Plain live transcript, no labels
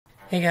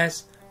Hey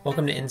guys,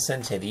 welcome to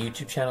Sente, the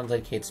YouTube channel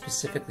dedicated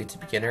specifically to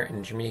beginner and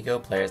intermediate Go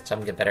players to help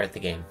them get better at the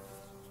game.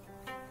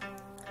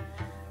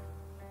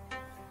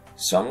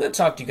 So I'm going to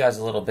talk to you guys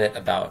a little bit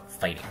about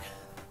fighting,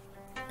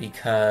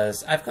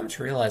 because I've come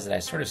to realize that I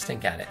sort of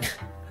stink at it.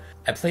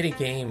 I played a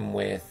game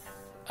with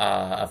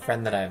a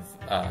friend that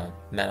I've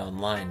met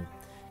online,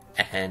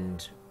 and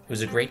it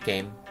was a great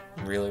game,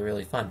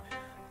 really fun.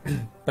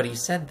 But he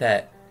said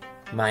that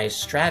my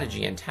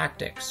strategy and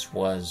tactics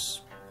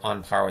was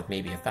on par with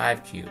maybe a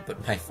 5Q,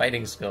 but my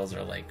fighting skills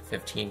are like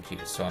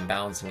 15Qs, so I'm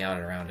balancing out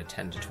at around a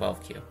 10 to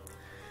 12Q,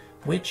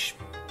 which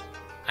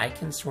I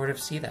can sort of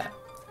see that.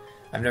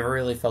 I've never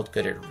really felt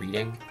good at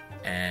reading,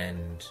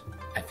 and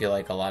I feel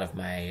like a lot of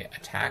my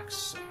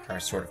attacks are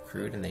sort of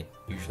crude and they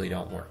usually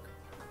don't work.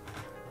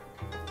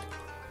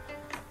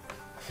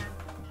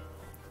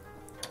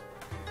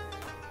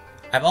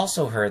 I've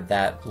also heard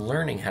that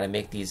learning how to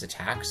make these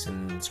attacks,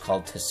 and it's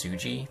called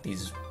Tesuji,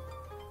 these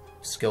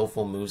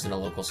skillful moves in a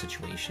local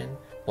situation,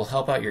 will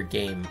help out your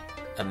game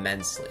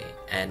immensely,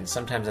 and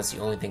sometimes that's the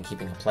only thing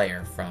keeping a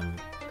player from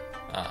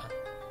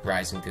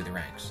rising through the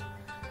ranks.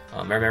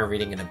 I remember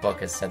reading in a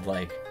book it said,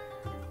 like,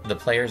 the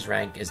player's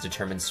rank is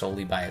determined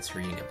solely by its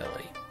reading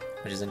ability,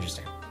 which is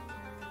interesting.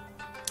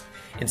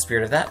 In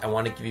spirit of that, I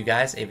want to give you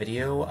guys a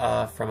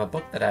video from a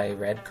book that I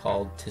read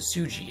called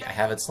Tesuji. I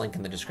have its link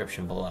in the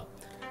description below.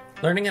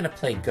 Learning how to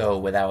play Go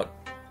without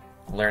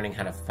learning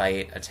how to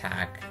fight,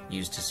 attack,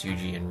 use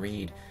Tesuji, and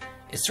read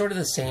is sort of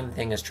the same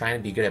thing as trying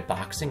to be good at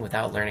boxing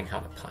without learning how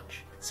to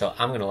punch. So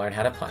I'm going to learn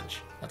how to punch.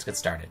 Let's get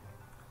started.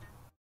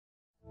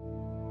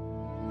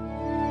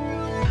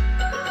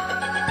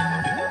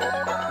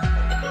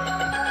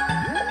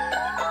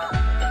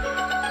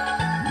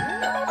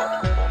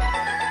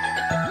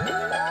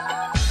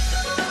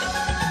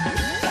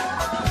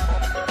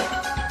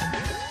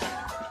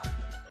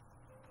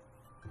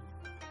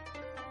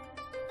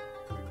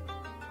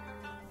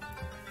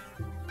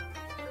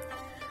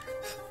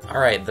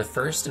 Alright, the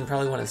first and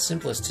probably one of the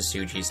simplest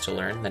Tesujis to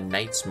learn, the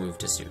Knight's Move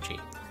Tesuji.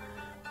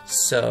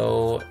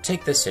 So,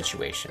 take this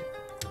situation.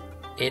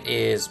 It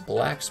is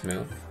Black's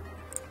move,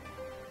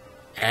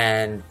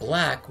 and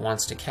Black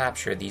wants to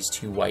capture these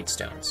two white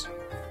stones.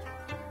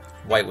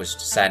 White was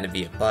saddened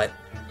via butt,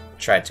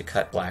 tried to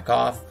cut Black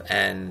off,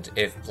 and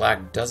if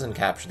Black doesn't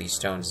capture these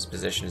stones, his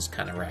position is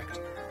kind of wrecked.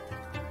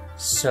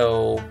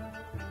 So,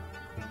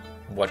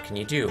 what can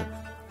you do?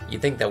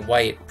 You'd think that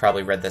White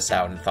probably read this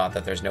out and thought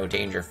that there's no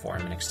danger for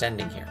him in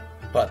extending here,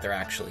 but there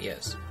actually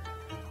is.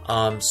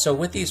 So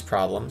with these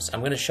problems, I'm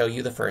going to show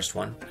you the first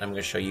one, and I'm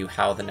going to show you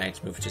how the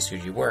Knight's Move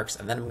Tesuji works,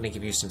 and then I'm going to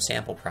give you some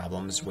sample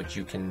problems which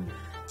you can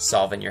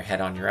solve in your head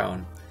on your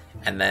own,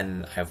 and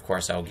then, of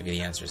course, I will give you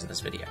the answers in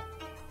this video.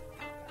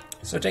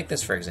 So take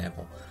this for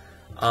example.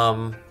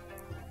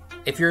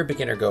 If you're a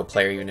beginner Go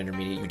player, you're an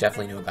intermediate, you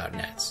definitely know about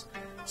nets.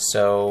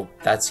 So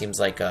that seems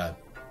like a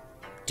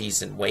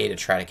decent way to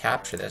try to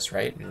capture this,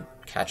 right? And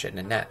catch it in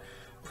a net.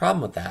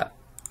 Problem with that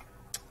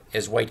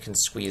is White can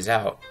squeeze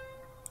out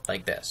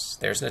like this.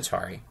 There's an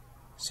Atari,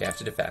 so you have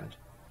to defend.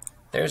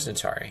 There's an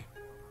Atari,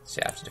 so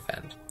you have to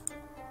defend.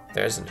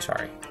 There's an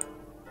Atari,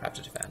 you have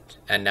to defend.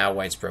 And now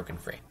White's broken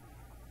free.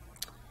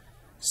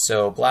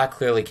 So Black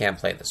clearly can't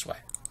play this way.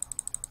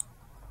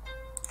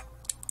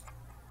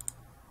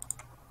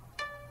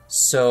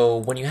 So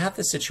when you have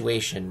this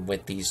situation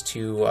with these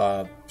two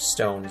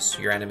stones,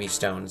 your enemy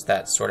stones,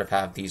 that sort of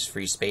have these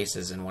free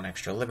spaces and one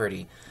extra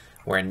liberty,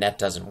 where a net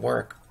doesn't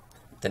work,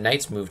 the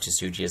Knight's Move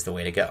Tesuji is the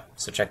way to go.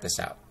 So check this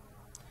out.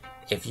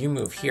 If you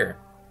move here,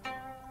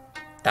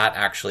 that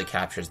actually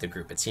captures the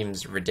group. It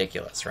seems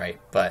ridiculous, right?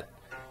 But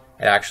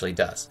it actually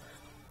does.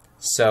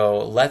 So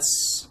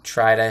let's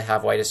try to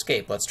have White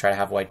escape. Let's try to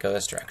have White go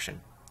this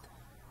direction.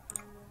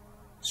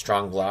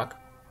 Strong block.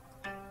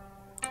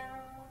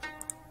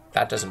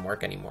 That doesn't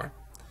work anymore.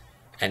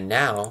 And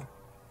now,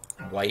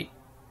 White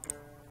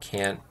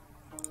can't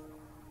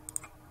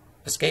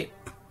escape.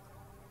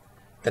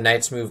 The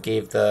Knight's move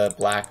gave the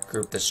Black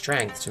group the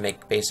strength to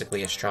make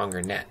basically a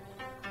stronger net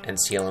and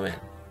seal him in.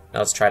 Now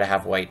let's try to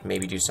have White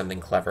maybe do something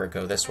clever,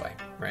 go this way,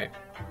 right?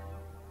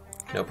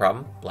 No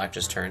problem. Black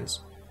just turns.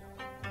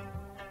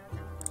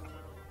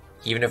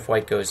 Even if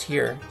White goes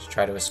here to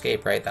try to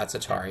escape, right? That's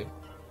Atari.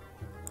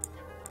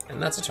 And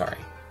that's Atari.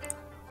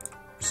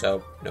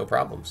 So, no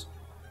problems.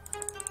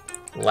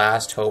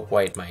 Last hope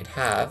White might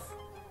have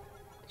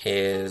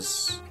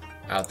is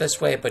out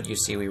this way, but you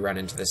see we run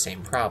into the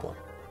same problem.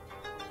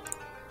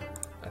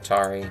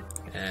 Atari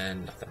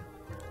and nothing.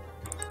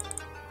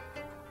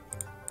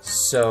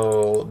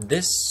 So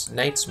this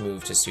Knight's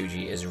Move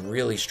Tesuji is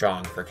really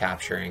strong for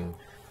capturing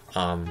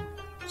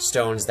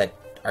stones that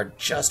are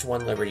just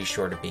one liberty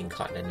short of being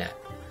caught in a net,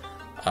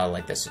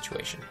 like this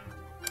situation.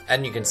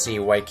 And you can see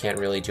White can't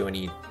really do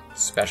any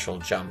special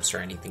jumps or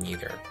anything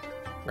either.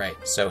 Right,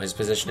 so his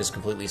position is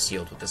completely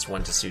sealed with this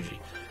one Tesuji.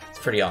 It's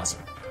pretty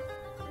awesome.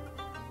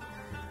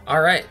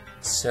 Alright,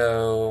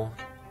 so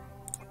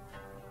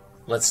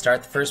let's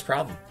start the first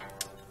problem.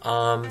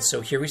 So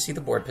here we see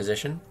the board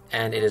position,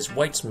 and it is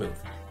White's move.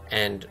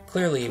 And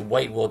clearly,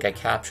 white will get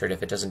captured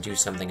if it doesn't do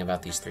something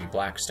about these 3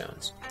 black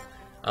stones.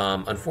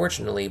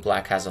 Unfortunately,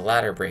 black has a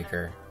ladder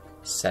breaker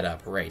set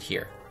up right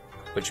here,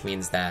 which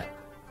means that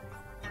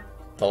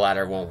the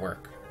ladder won't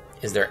work.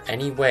 Is there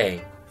any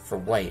way for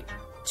white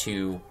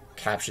to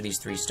capture these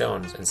 3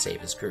 stones and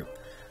save his group?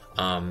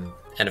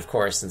 And of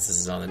course, since this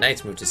is on the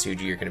Knight's Move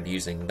Tesuji, you're going to be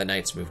using the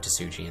Knight's Move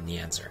Tesuji in the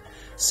answer.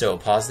 So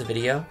pause the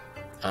video,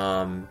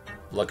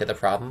 look at the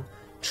problem,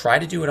 try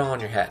to do it all in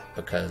your head,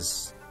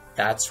 because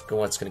that's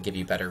what's going to give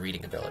you better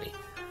reading ability.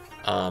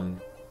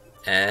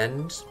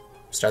 And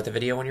start the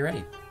video when you're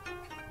ready.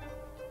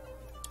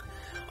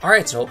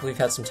 Alright, so hopefully you've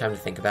had some time to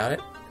think about it.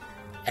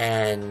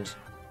 And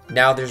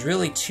now there's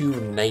really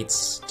 2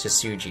 Knights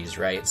Tesujis,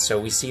 right? So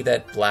we see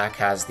that black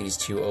has these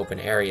 2 open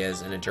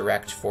areas, and a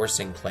direct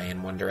forcing play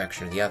in one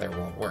direction or the other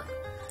won't work.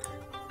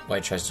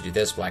 White tries to do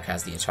this, black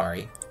has the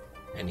Atari,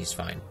 and he's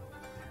fine.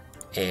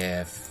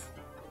 If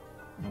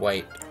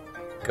white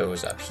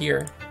goes up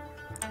here,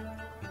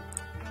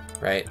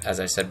 right,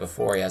 as I said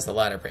before, he has the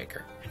ladder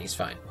breaker, and he's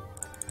fine.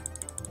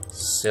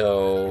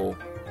 So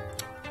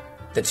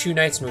the 2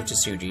 Knight's Move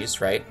Tesujis,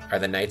 right, are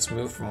the Knight's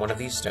move from one of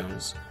these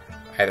stones,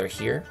 either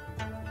here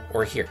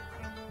or here.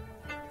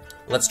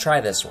 Let's try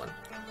this one.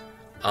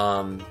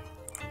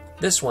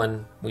 This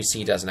one we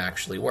see doesn't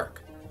actually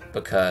work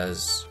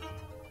because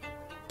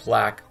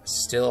black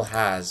still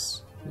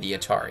has the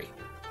Atari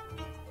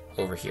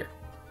over here.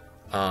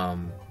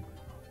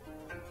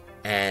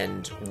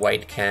 And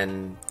white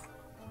can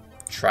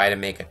try to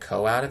make a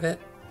ko out of it,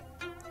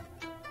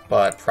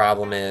 but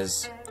problem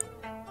is,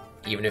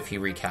 even if he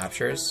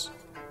recaptures,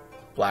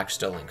 black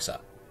still links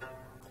up.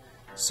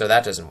 So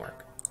that doesn't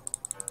work.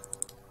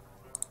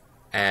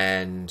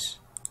 And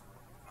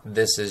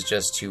this is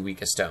just too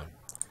weak a stone.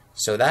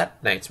 So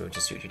that Knight's Move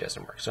Tesuji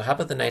doesn't work. So how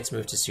about the Knight's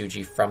Move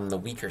Tesuji from the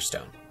weaker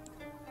stone?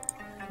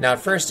 Now at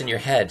first in your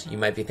head, you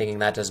might be thinking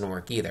that doesn't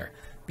work either,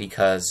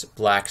 because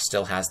black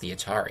still has the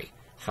Atari.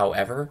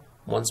 However,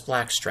 once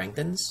black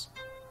strengthens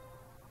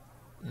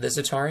this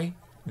Atari,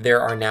 there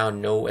are now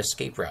no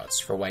escape routes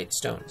for white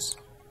stones.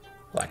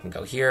 Black can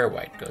go here,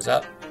 white goes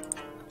up,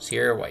 goes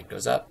here, white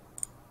goes up,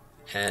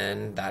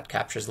 and that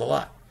captures the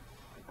lot.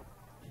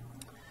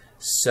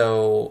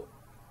 So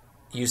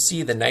you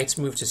see the Knight's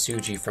Move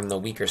Tesuji from the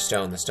weaker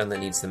stone, the stone that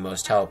needs the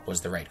most help,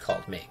 was the right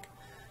call to make.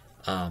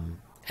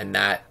 And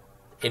that,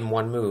 in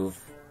one move,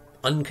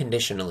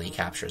 unconditionally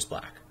captures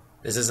black.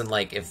 This isn't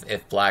like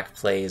if black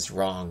plays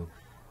wrong,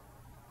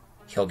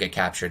 he'll get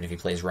captured, and if he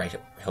plays right,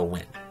 he'll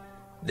win.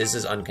 This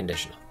is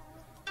unconditional.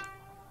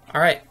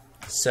 Alright,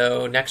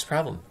 so next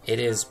problem. It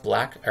is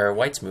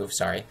white's move,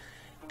 sorry,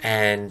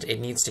 and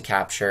it needs to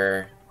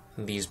capture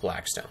these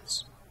black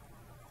stones.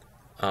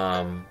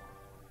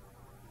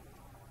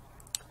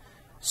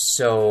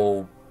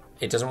 So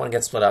it doesn't want to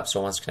get split up,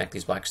 so it wants to connect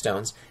these black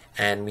stones.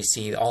 And we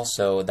see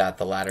also that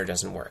the ladder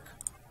doesn't work,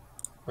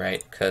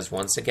 right? Because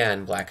once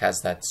again, black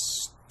has that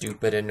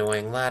stupid,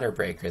 annoying ladder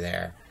breaker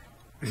there,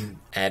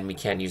 and we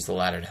can't use the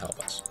ladder to help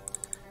us.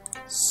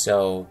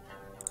 So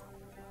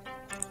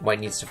white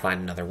needs to find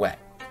another way.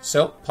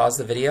 So pause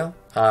the video,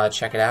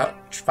 check it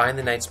out, find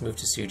the Knight's Move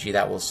Tesuji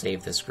that will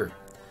save this group.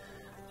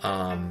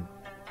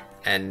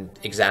 And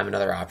examine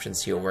other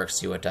options, see what works,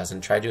 see what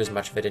doesn't. Try to do as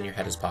much of it in your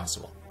head as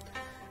possible.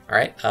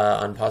 Alright,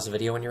 unpause the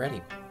video when you're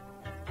ready.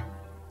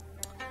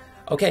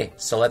 Okay,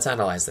 so let's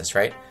analyze this,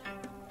 right?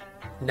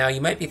 Now you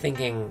might be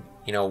thinking,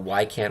 you know,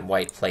 why can't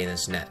white play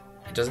this net?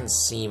 It doesn't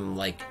seem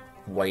like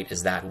white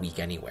is that weak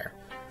anywhere.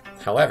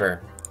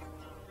 However,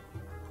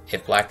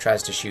 if black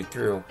tries to shoot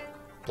through,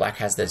 black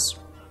has this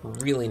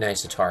really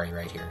nice Atari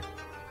right here,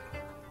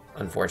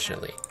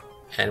 unfortunately.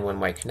 And when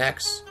white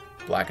connects,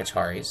 black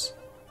Ataris,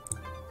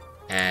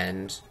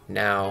 and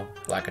now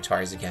black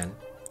Ataris again,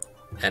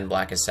 and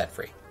black is set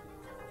free.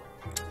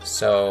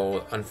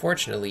 So,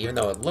 unfortunately, even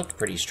though it looked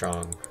pretty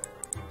strong,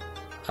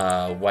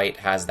 white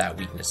has that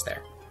weakness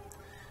there.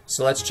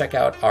 So let's check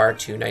out our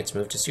 2 Knight's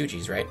Move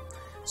Tesujis, right?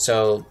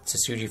 So,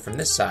 Tesuji from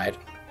this side,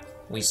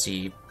 we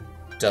see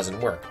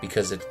doesn't work,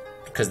 because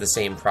the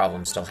same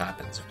problem still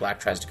happens. If black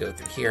tries to go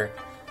through here,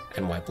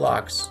 and white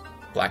blocks,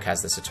 black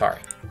has this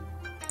Atari.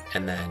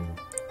 And then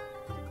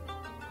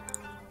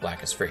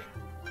black is free.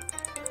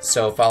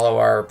 So follow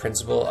our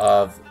principle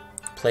of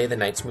play the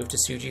Knight's Move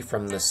Tesuji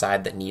from the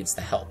side that needs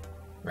the help,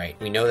 right?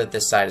 We know that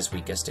this side is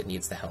weakest, it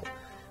needs the help.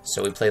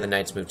 So we play the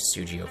Knight's Move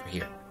Tesuji over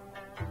here.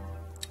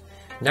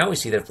 Now we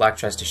see that if black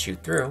tries to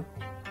shoot through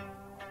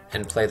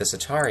and play this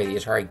Atari, the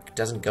Atari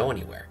doesn't go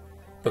anywhere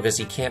because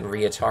he can't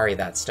re-Atari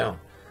that stone.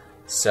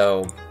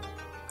 So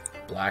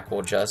black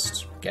will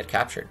just get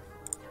captured,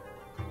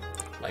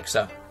 like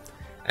so.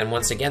 And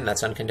once again,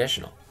 that's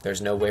unconditional.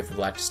 There's no way for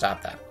black to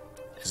stop that,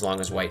 as long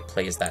as white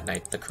plays that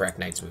the correct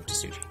Knight's Move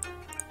Tesuji.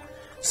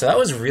 So that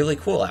was really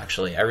cool,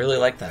 actually. I really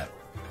like that.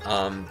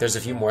 There's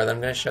a few more that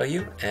I'm going to show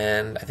you,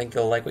 and I think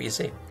you'll like what you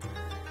see.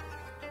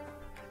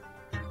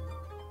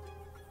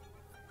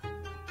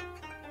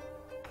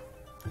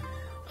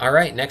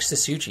 Alright, next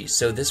Tesuji.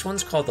 So this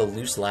one's called the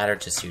Loose Ladder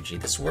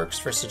Tesugi. This works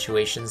for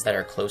situations that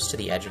are close to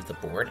the edge of the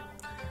board,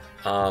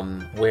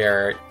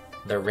 where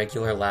the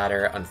regular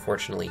ladder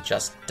unfortunately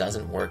just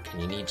doesn't work,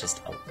 and you need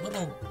just a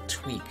little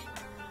tweak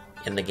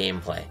in the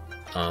gameplay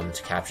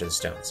to capture the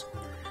stones.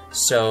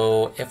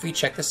 So if we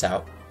check this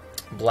out,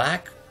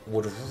 black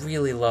would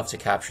really love to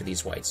capture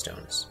these white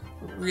stones.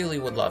 Really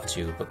would love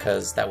to,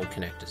 because that would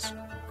connect his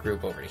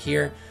group over to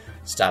here,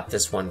 stop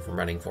this one from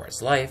running for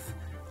his life,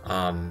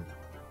 kind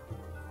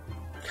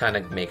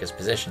of make his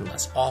position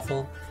less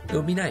awful. It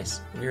would be nice.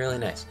 It would be really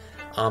nice.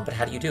 But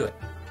how do you do it?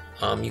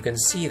 You can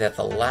see that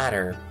the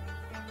ladder,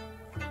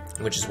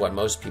 which is what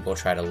most people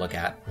try to look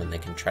at when they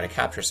can try to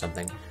capture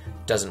something,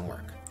 doesn't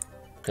work.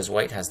 Because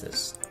white has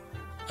this,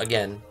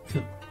 again,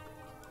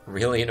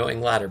 really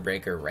annoying ladder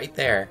breaker right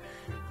there.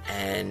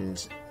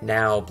 And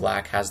now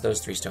black has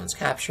those 3 stones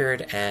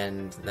captured,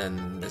 and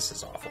then this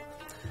is awful.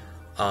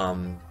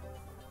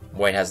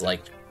 White has,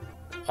 like,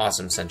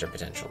 awesome center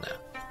potential now.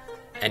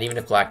 And even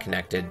if black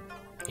connected,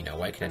 you know,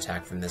 white can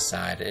attack from this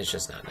side. It's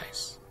just not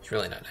nice. It's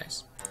really not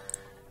nice.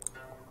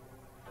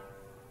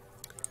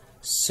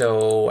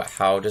 So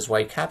how does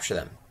white capture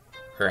them?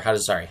 Or how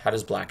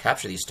does black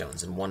capture these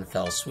stones in one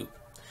fell swoop?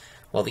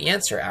 Well, the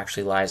answer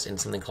actually lies in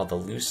something called the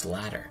Loose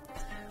Ladder.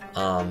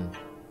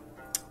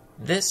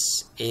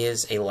 This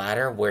is a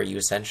ladder where you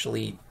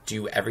essentially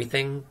do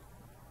everything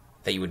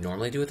that you would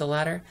normally do with a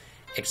ladder,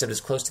 except it's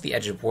close to the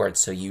edge of the board,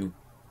 so you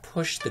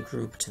push the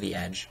group to the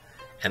edge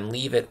and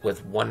leave it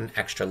with 1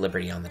 extra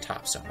liberty on the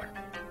top somewhere.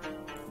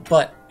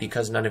 But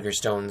because none of your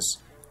stones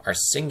are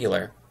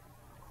singular,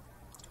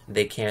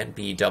 they can't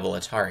be double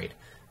Atari'd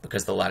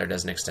because the ladder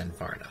doesn't extend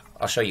far enough.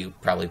 I'll show you,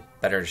 probably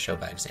better to show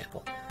by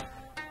example.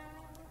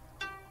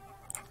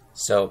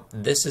 So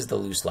this is the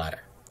loose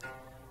ladder.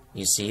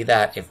 You see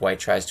that if white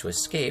tries to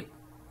escape,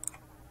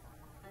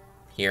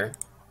 here,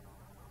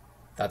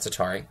 that's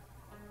Atari,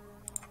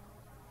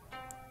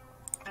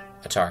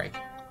 Atari,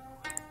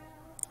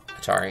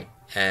 Atari,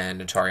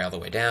 and Atari all the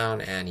way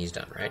down, and he's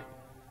done, right?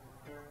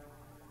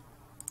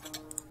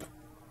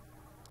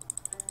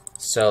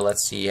 So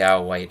let's see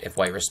how if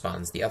white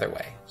responds the other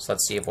way. So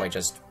let's see if white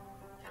just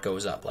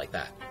goes up like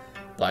that.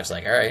 Black's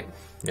like, all right,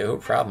 no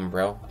problem,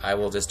 bro. I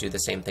will just do the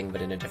same thing,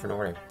 but in a different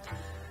order.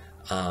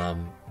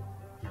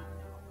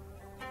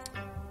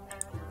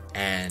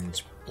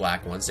 And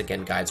black once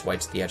again guides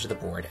white to the edge of the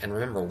board. And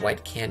remember,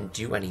 white can't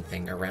do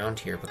anything around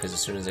here because as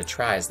soon as it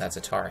tries, that's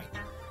Atari.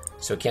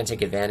 So it can't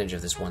take advantage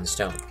of this 1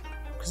 stone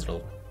because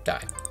it'll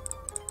die.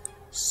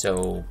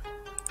 So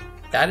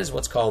that is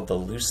what's called the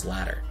loose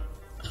ladder.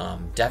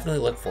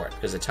 Definitely look for it,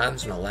 because at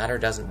times when a ladder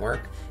doesn't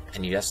work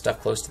and you have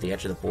stuff close to the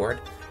edge of the board,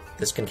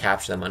 this can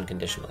capture them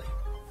unconditionally.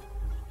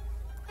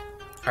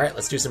 Alright,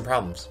 let's do some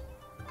problems.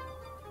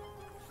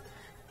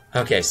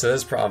 Okay, so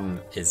this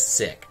problem is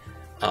sick.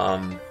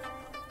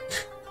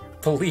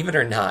 Believe it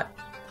or not,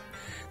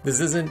 this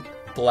isn't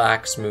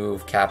black's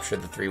move, capture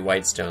the 3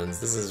 white stones.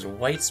 This is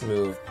white's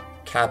move,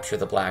 capture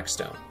the black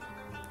stone.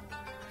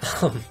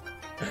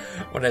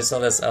 When I saw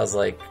this, I was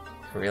like,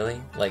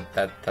 really? Like,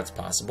 that's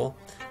possible?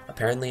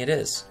 Apparently it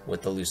is,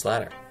 with the loose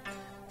ladder.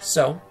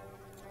 So,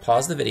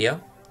 pause the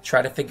video,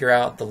 try to figure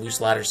out the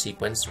loose ladder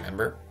sequence,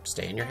 remember,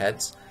 stay in your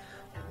heads,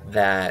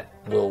 that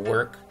will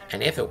work,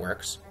 and if it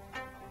works,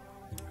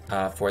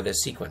 for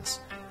this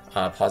sequence.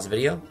 Pause the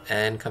video,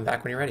 and come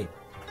back when you're ready.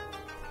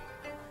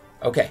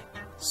 Okay,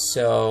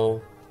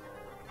 so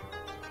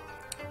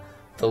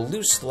the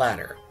loose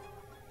ladder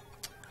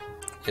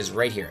is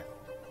right here.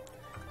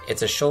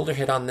 It's a shoulder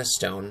hit on this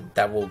stone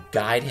that will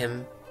guide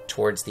him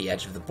towards the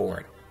edge of the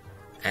board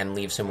and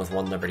leaves him with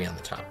 1 liberty on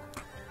the top.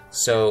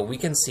 So we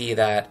can see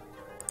that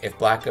if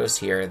black goes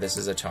here, this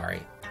is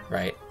Atari,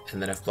 right?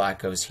 And then if black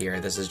goes here,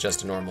 this is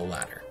just a normal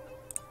ladder.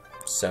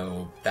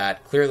 So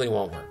that clearly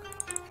won't work.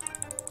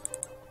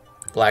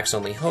 Black's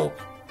only hope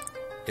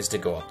is to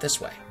go up this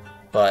way.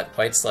 But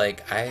white's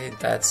like,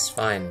 that's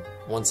fine.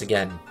 Once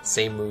again,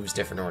 same moves,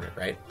 different order,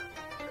 right?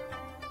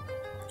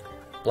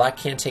 Black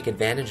can't take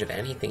advantage of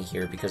anything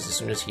here because as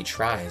soon as he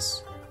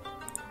tries,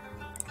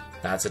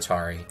 that's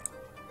Atari,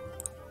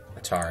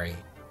 Atari,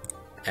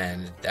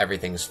 and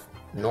everything's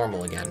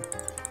normal again.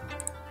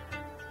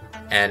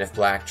 And if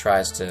black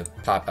tries to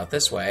pop out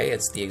this way,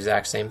 it's the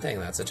exact same thing.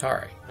 That's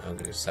Atari.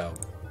 Okay, so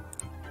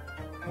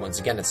once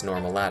again, it's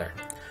normal ladder.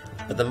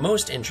 But the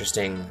most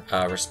interesting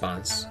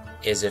response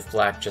is if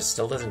black just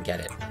still doesn't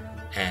get it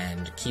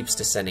and keeps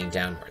descending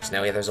downwards.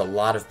 Now, there's a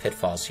lot of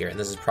pitfalls here, and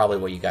this is probably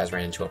what you guys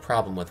ran into a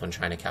problem with when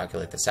trying to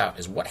calculate this out,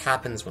 is what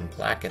happens when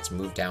black gets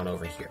moved down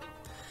over here,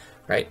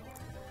 right?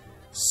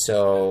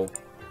 So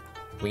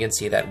we can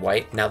see that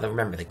white, now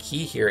remember, the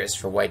key here is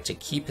for white to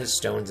keep his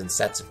stones in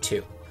sets of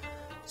 2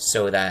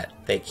 so that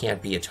they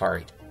can't be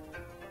Atari'd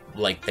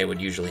like they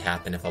would usually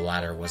happen if a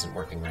ladder wasn't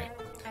working right.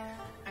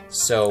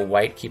 So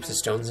white keeps his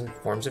stones in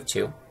forms of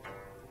 2,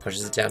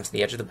 pushes it down to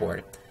the edge of the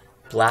board.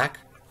 Black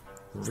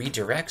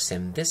redirects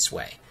him this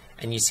way,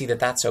 and you see that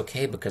that's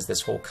okay because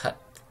this whole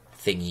cut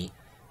thingy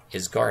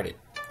is guarded.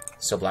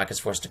 So black is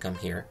forced to come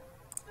here.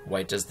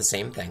 White does the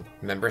same thing.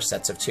 Remember,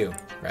 sets of 2,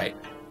 right?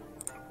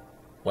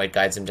 White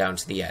guides him down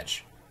to the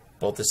edge.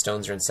 Both the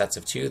stones are in sets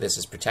of 2. This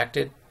is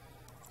protected.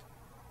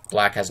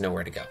 Black has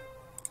nowhere to go.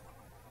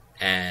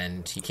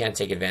 and he can't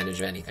take advantage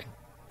of anything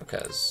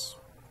because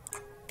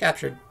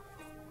captured.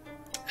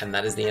 And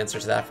that is the answer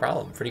to that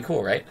problem. Pretty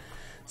cool, right?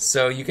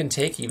 So you can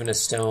take even a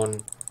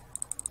stone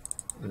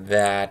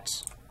that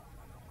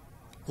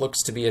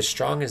looks to be as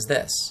strong as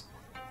this,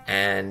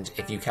 and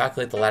if you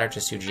calculate the ladder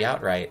Tesuji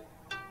outright,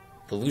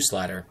 the loose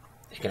ladder,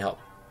 it can help.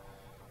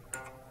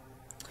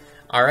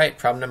 Alright,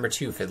 problem number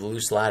 2 for the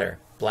loose ladder.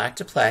 Black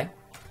to play,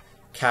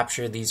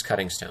 capture these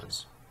cutting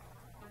stones.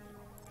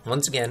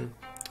 Once again,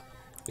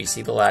 we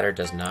see the ladder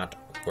does not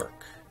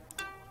work.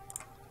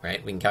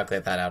 Right? We can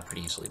calculate that out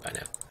pretty easily by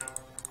now.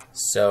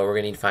 So we're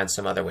going to need to find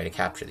some other way to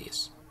capture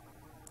these.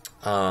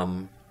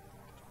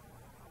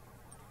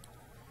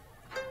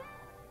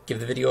 Give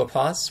the video a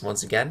pause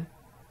once again.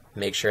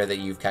 Make sure that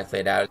you've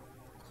calculated out.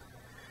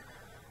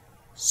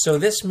 So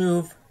this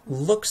move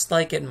looks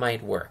like it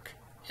might work.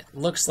 It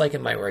looks like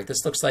it might work.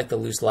 This looks like the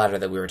loose ladder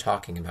that we were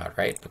talking about,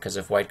 right? Because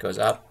if white goes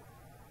up,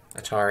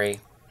 Atari,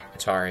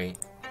 Atari,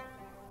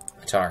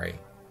 Atari,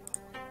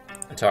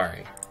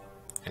 Atari,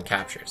 and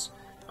captures.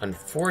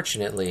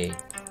 Unfortunately,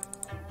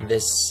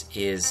 this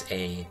is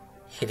a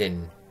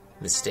hidden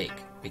mistake,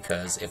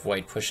 because if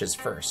white pushes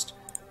first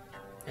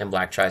and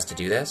black tries to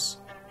do this,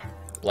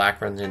 black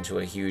runs into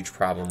a huge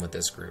problem with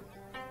this group.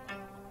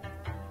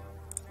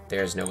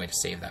 There's no way to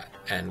save that,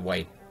 and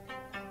white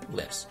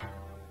lives.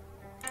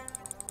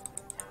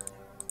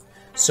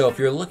 So if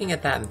you're looking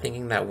at that and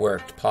thinking that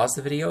worked, pause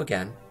the video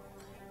again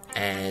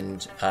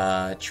and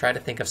try to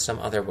think of some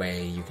other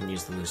way you can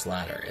use the loose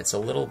ladder. It's a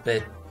little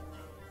bit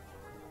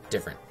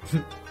different.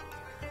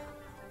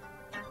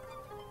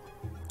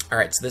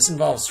 Alright, so this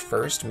involves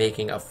first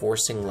making a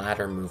forcing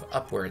ladder move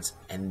upwards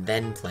and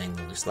then playing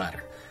the loose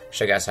ladder.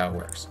 Show you guys how it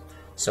works.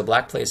 So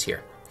black plays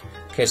here.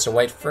 Okay, so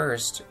black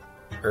first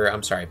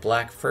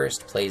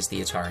plays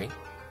the Atari,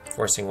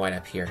 forcing white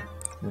up here.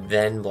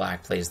 Then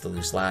black plays the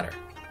loose ladder.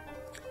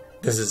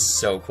 This is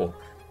so cool,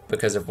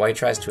 because if white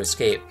tries to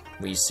escape,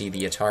 we see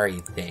the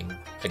Atari thing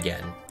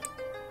again.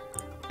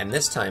 And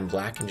this time,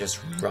 black can just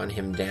run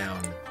him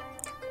down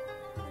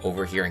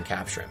over here and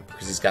capture him,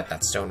 because he's got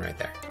that stone right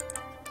there.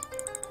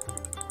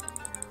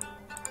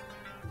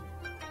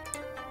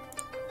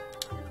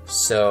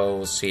 So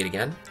we'll see it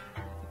again.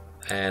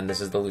 And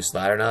this is the loose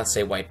ladder. Now let's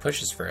say white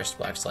pushes first.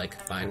 Black's like,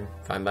 fine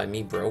by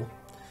me, bro.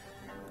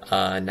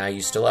 Now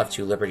you still have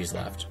 2 liberties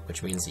left,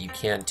 which means that you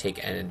can't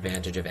take an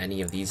advantage of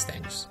any of these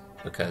things,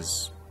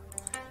 because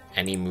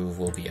any move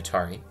will be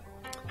Atari.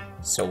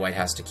 So white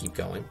has to keep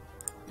going,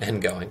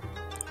 and going,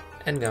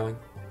 and going.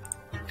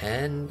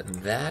 And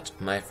that,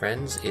 my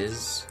friends,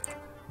 is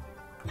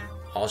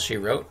all she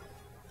wrote.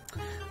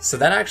 So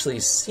that actually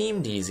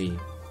seemed easy,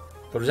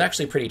 but it was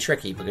actually pretty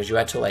tricky, because you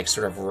had to like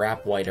sort of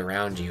wrap white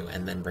around you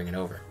and then bring it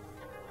over.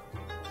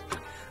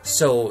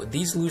 So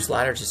these loose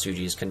ladder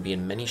Tesugis can be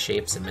in many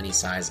shapes and many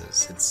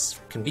sizes.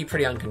 It can be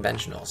pretty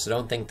unconventional, so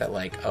don't think that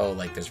like, oh,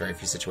 like there's very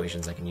few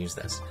situations I can use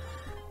this.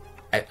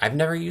 I've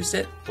never used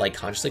it like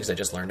consciously because I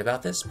just learned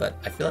about this, but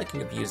I feel like it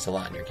can be used a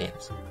lot in your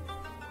games.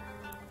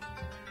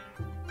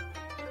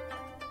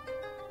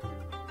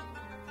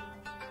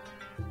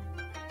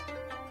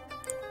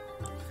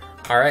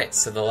 Alright,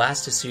 so the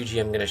last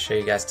Tesuji I'm going to show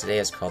you guys today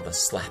is called the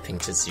Slapping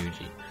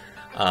Tesugi.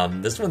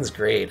 This one's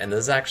great, and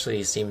this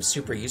actually seems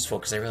super useful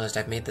because I realized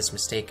I've made this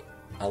mistake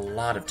a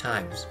lot of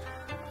times.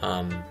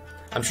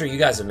 I'm sure you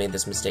guys have made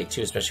this mistake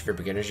too, especially for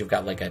beginners. You've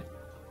got like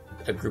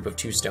a group of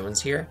 2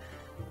 stones here,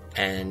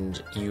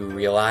 and you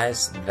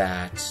realize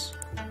that...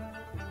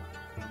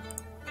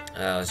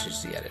 let's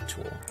use the edit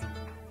tool.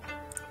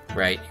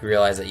 Right, you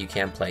realize that you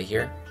can't play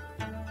here,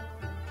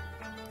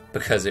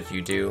 because if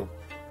you do,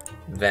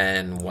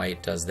 then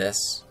white does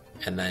this,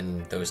 and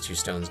then those 2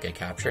 stones get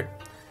captured.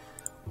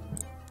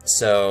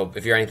 So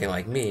if you're anything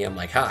like me, I'm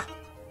like, ha,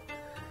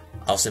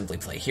 I'll simply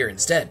play here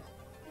instead.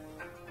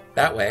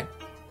 That way,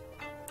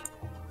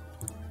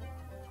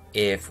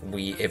 if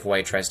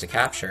white tries to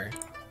capture,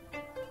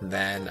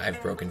 then I've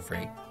broken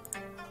free.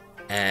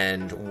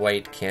 And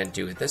white can't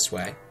do it this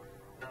way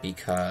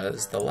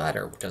because the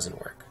ladder doesn't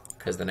work,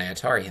 because then I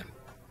Atari him.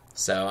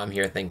 So I'm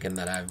here thinking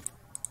that I've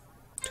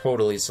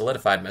totally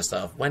solidified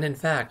myself, when in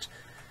fact,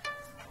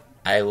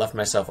 I left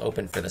myself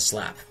open for the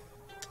slap.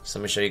 So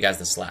I'm going to show you guys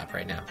the slap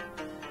right now.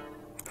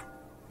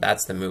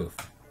 That's the move.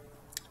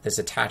 This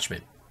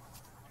attachment.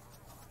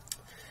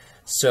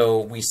 So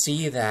we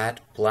see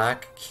that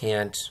black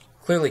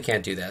clearly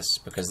can't do this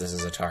because this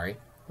is Atari,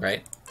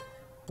 right?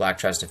 Black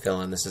tries to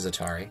fill in, this is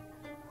Atari,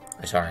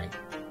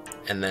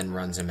 and then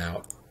runs him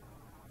out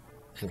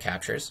and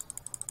captures.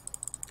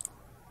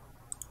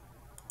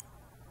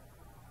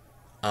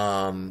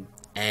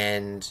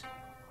 And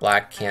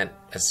black can't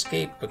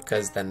escape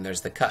because then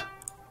there's the cut.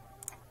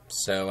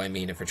 So, I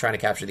mean, if we're trying to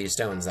capture these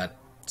stones, that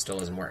still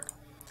doesn't work.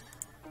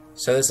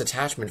 So this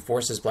attachment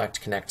forces black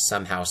to connect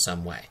somehow,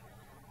 some way.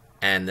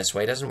 And this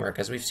way doesn't work,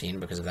 as we've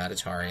seen, because of that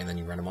Atari, and then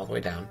you run them all the way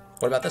down.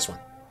 What about this one?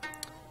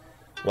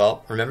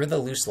 Well, remember the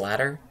loose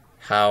ladder?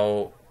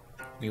 How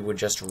we would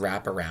just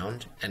wrap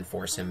around and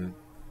force him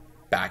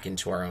back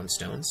into our own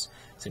stones?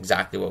 It's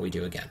exactly what we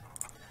do again.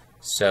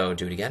 So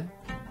do it again.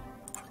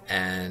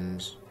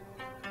 and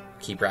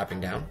keep wrapping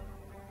down.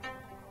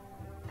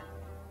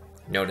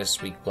 Notice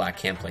black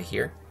can't play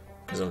here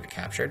because it'll get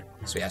captured,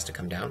 so he has to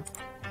come down.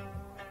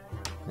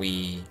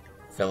 We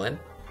fill in,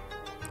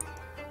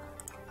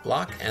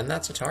 block, and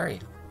that's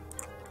Atari.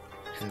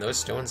 And those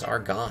stones are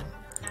gone.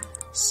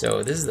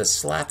 So this is the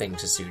Slapping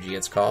Tesugi,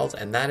 it's called,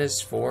 and that is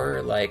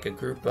for like a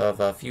group of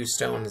a few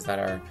stones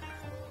that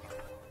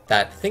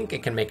think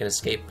it can make an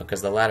escape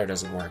because the ladder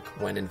doesn't work,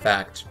 when in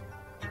fact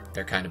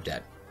they're kind of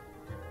dead.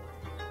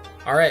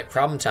 Alright,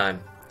 problem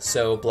time.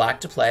 So black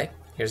to play.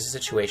 Here's the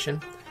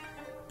situation.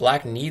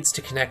 Black needs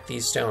to connect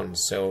these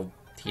stones, so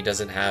he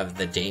doesn't have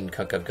the Dane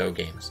Cook of Go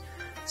games.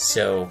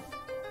 So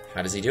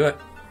how does he do it?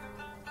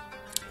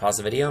 Pause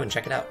the video and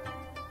check it out.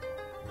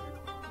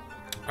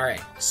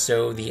 Alright,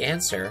 so the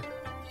answer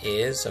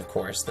is, of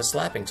course, the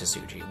Slapping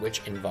Tesugi,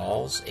 which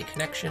involves a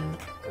connection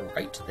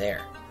right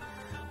there.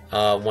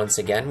 Once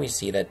again, we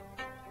see that...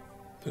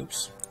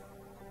 Oops.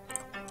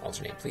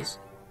 Alternate, please.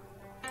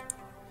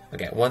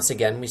 Okay, once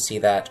again, we see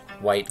that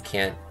white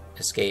can't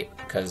escape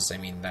because, I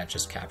mean, that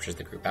just captures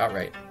the group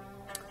outright.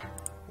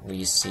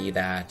 We see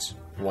that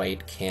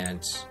white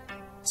can't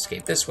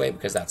escape this way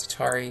because that's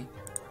Atari.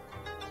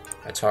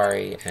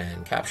 Atari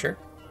and capture.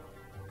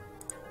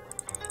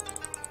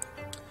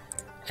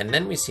 And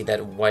then we see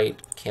that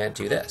white can't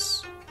do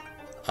this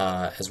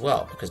as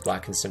well, because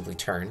black can simply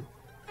turn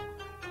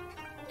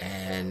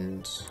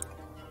and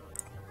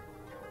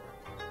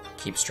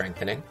keep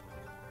strengthening.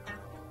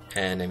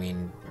 And I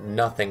mean,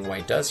 nothing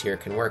white does here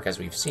can work, as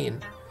we've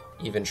seen,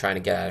 even trying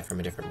to get at it from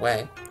a different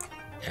way,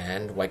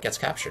 and white gets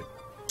captured.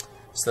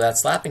 So that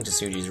Slapping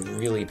Tesugi is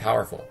really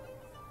powerful.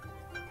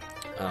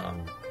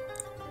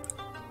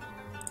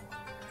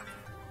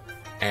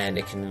 And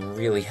it can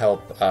really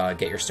help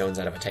get your stones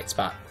out of a tight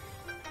spot.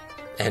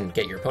 And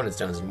get your opponent's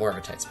stones in more of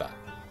a tight spot.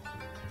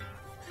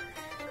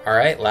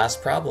 Alright,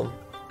 last problem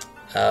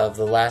of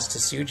the last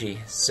Tesugi.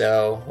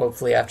 So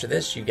hopefully after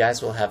this you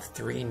guys will have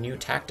 3 new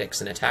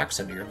tactics and attacks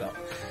under your belt.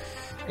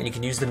 And you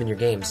can use them in your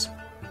games.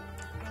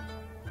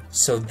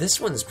 So this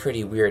one's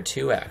pretty weird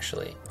too,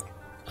 actually.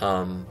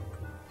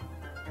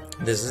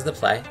 This is the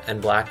play,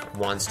 and black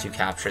wants to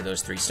capture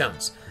those 3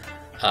 stones.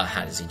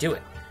 How does he do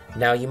it?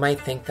 Now you might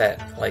think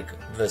that like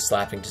the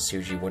Slapping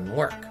Tesugi wouldn't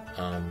work.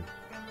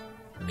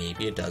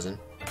 Maybe it doesn't.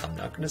 I'm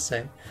not going to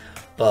say.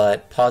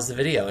 But pause the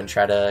video and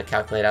try to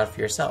calculate out for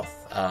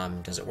yourself.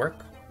 Does it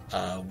work?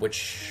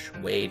 Which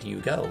way do you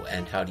go?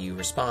 And how do you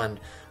respond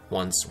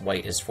once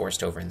white is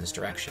forced over in this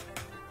direction?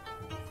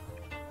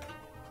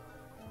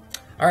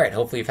 Alright,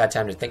 hopefully you've had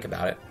time to think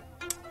about it.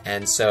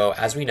 And so,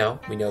 as we know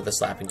the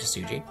Slapping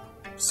Tesugi.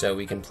 So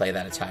we can play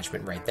that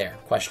attachment right there.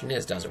 Question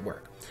is, does it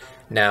work?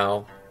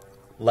 Now,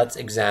 let's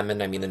examine,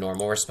 the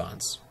normal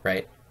response,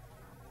 right?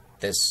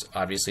 This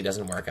obviously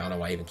doesn't work. I don't know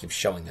why I even keep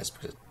showing this,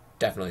 because it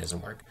definitely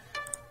doesn't work.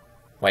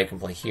 White can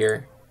play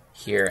here,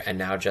 here, and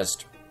now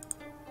just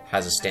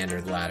has a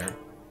standard ladder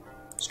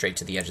straight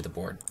to the edge of the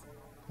board,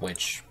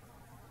 which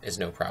is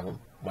no problem.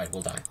 White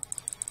will die.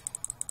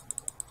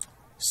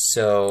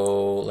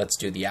 So let's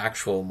do the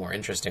actual more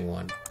interesting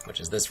one, which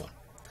is this one.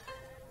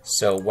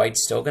 So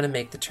white's still going to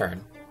make the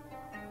turn.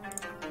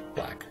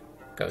 Black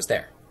goes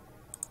there.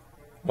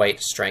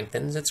 White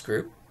strengthens its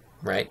group,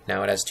 right?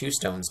 Now it has 2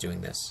 stones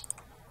doing this.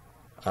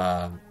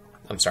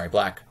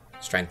 Black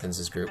strengthens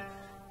his group.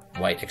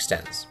 White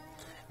extends.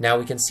 Now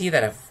we can see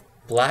that if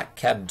black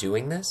kept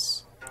doing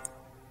this,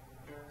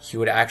 he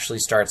would actually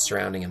start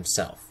surrounding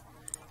himself.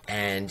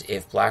 And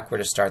if black were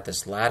to start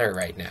this ladder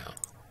right now,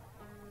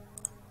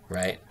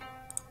 right?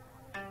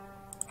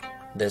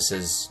 This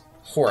is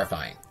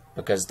horrifying,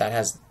 because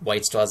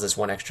white still has this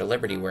 1 extra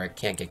liberty where it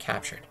can't get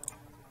captured.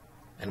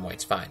 And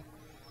white's fine.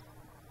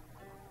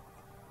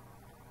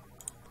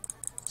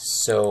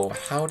 So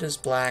how does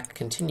black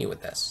continue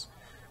with this?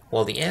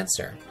 Well, the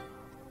answer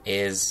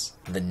is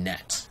the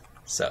net.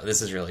 So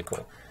this is really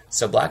cool.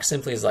 So black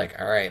simply is like,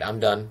 alright, I'm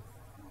done.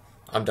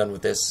 I'm done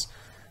with this.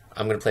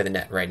 I'm going to play the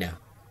net right now.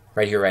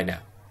 Right here, right now.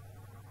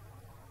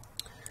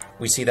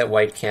 We see that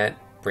white can't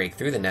break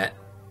through the net,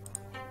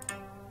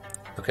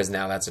 because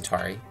now that's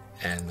Atari,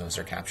 and those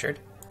are captured.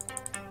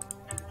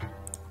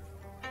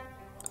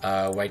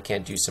 White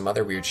can't do some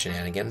other weird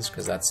shenanigans,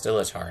 because that's still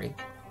Atari,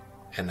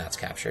 and that's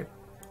captured.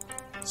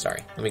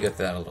 Sorry, let me go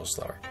through that a little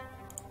slower.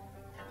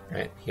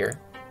 Right, here.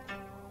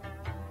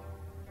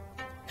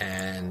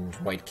 And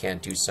white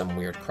can't do some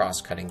weird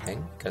cross-cutting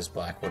thing, because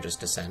black will just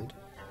descend.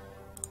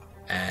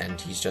 And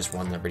he's just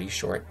 1 liberty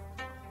short.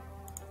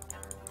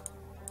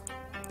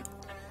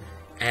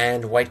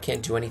 And white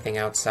can't do anything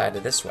outside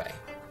of this way,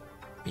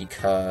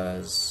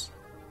 because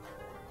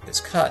this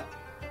cut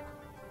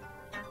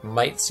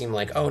might seem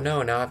like, oh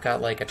no, now I've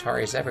got like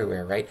Ataris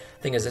everywhere, right?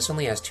 Thing is, this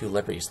only has 2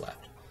 liberties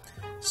left.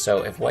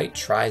 So if white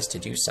tries to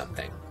do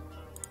something,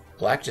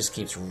 black just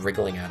keeps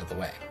wriggling out of the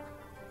way.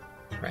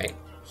 Right?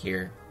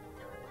 Here.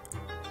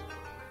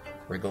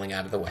 Wriggling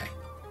out of the way.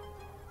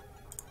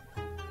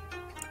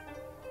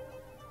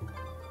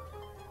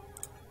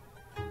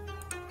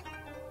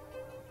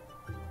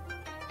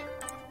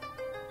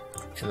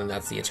 And then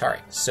that's the Atari.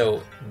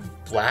 So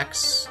black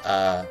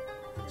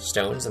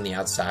stones on the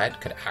outside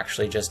could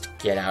actually just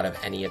get out of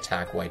any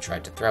attack white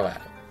tried to throw at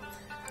it.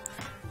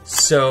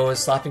 So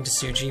Slapping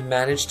Tesuji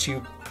managed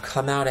to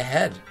come out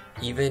ahead,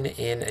 even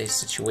in a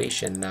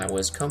situation that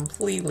was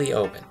completely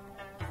open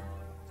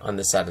on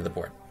this side of the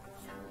board.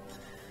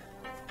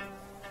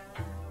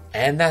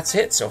 And that's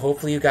it. So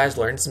hopefully you guys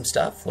learned some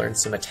stuff, learned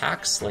some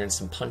attacks, learned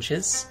some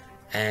punches,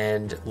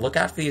 and look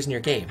out for these in your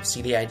game.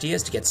 See, the idea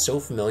is to get so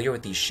familiar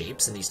with these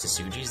shapes and these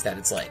Tesujis that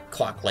it's like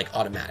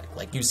automatic.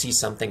 Like you see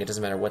something, it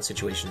doesn't matter what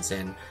situation it's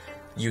in,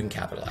 you can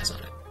capitalize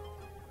on it.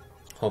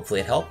 Hopefully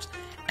it helped.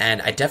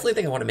 And I definitely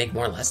think I want to make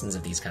more lessons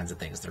of these kinds of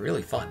things. They're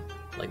really fun.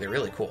 Like, they're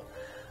really cool.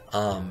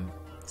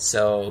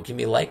 So give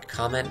me a like,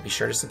 comment, be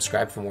sure to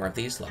subscribe for more of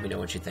these. Let me know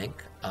what you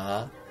think.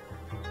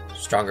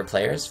 Stronger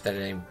players, if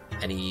there are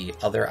any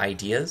other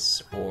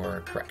ideas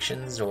or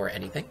corrections or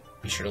anything,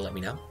 be sure to let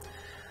me know.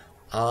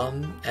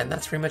 And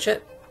that's pretty much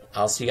it.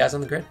 I'll see you guys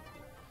on the grid.